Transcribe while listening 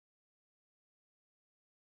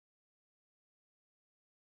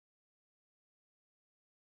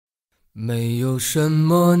没有什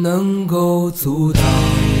么能够阻挡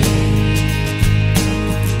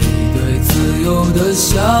你对自由的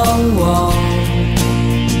向往，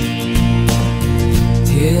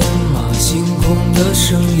天马行空的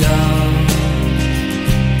生涯，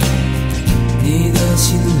你的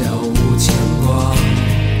心了无牵挂，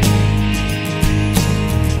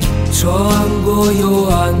穿过幽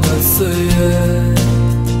暗的岁月，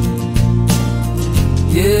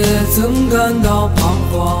也曾感到彷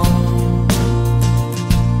徨。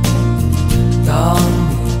当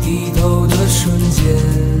你低头的瞬间，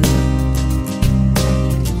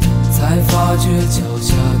才发觉脚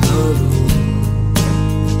下的路，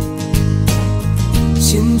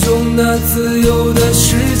心中那自由的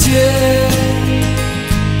世界，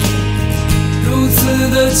如此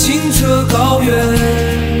的清澈高远，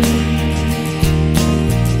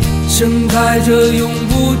盛开着永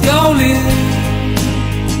不凋零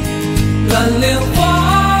蓝莲花。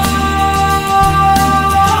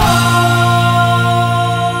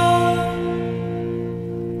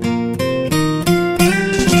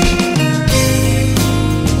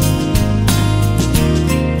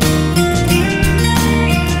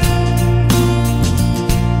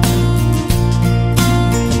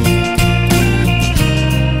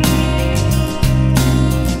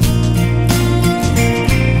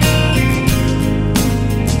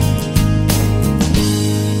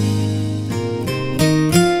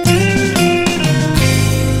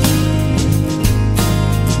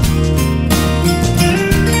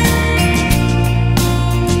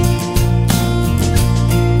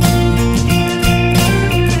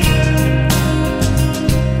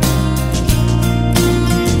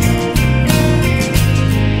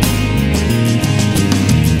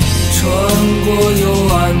穿过幽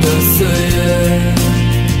暗的岁月，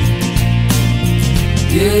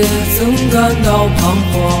也曾感到彷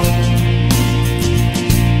徨。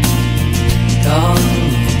当你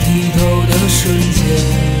低头的瞬间，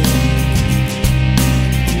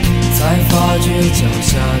才发觉脚下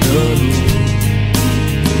的路。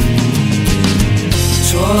穿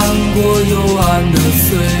过幽暗的岁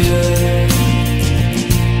月，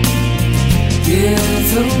也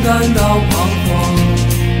曾感到彷徨。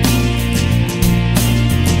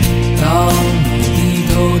当你低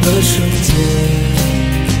头的瞬间，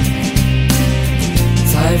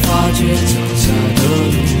才发觉脚下的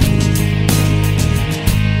路，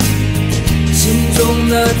心中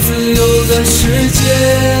那自由的世界，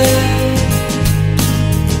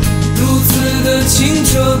如此的清澈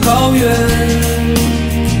高远，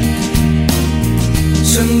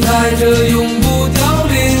盛开着永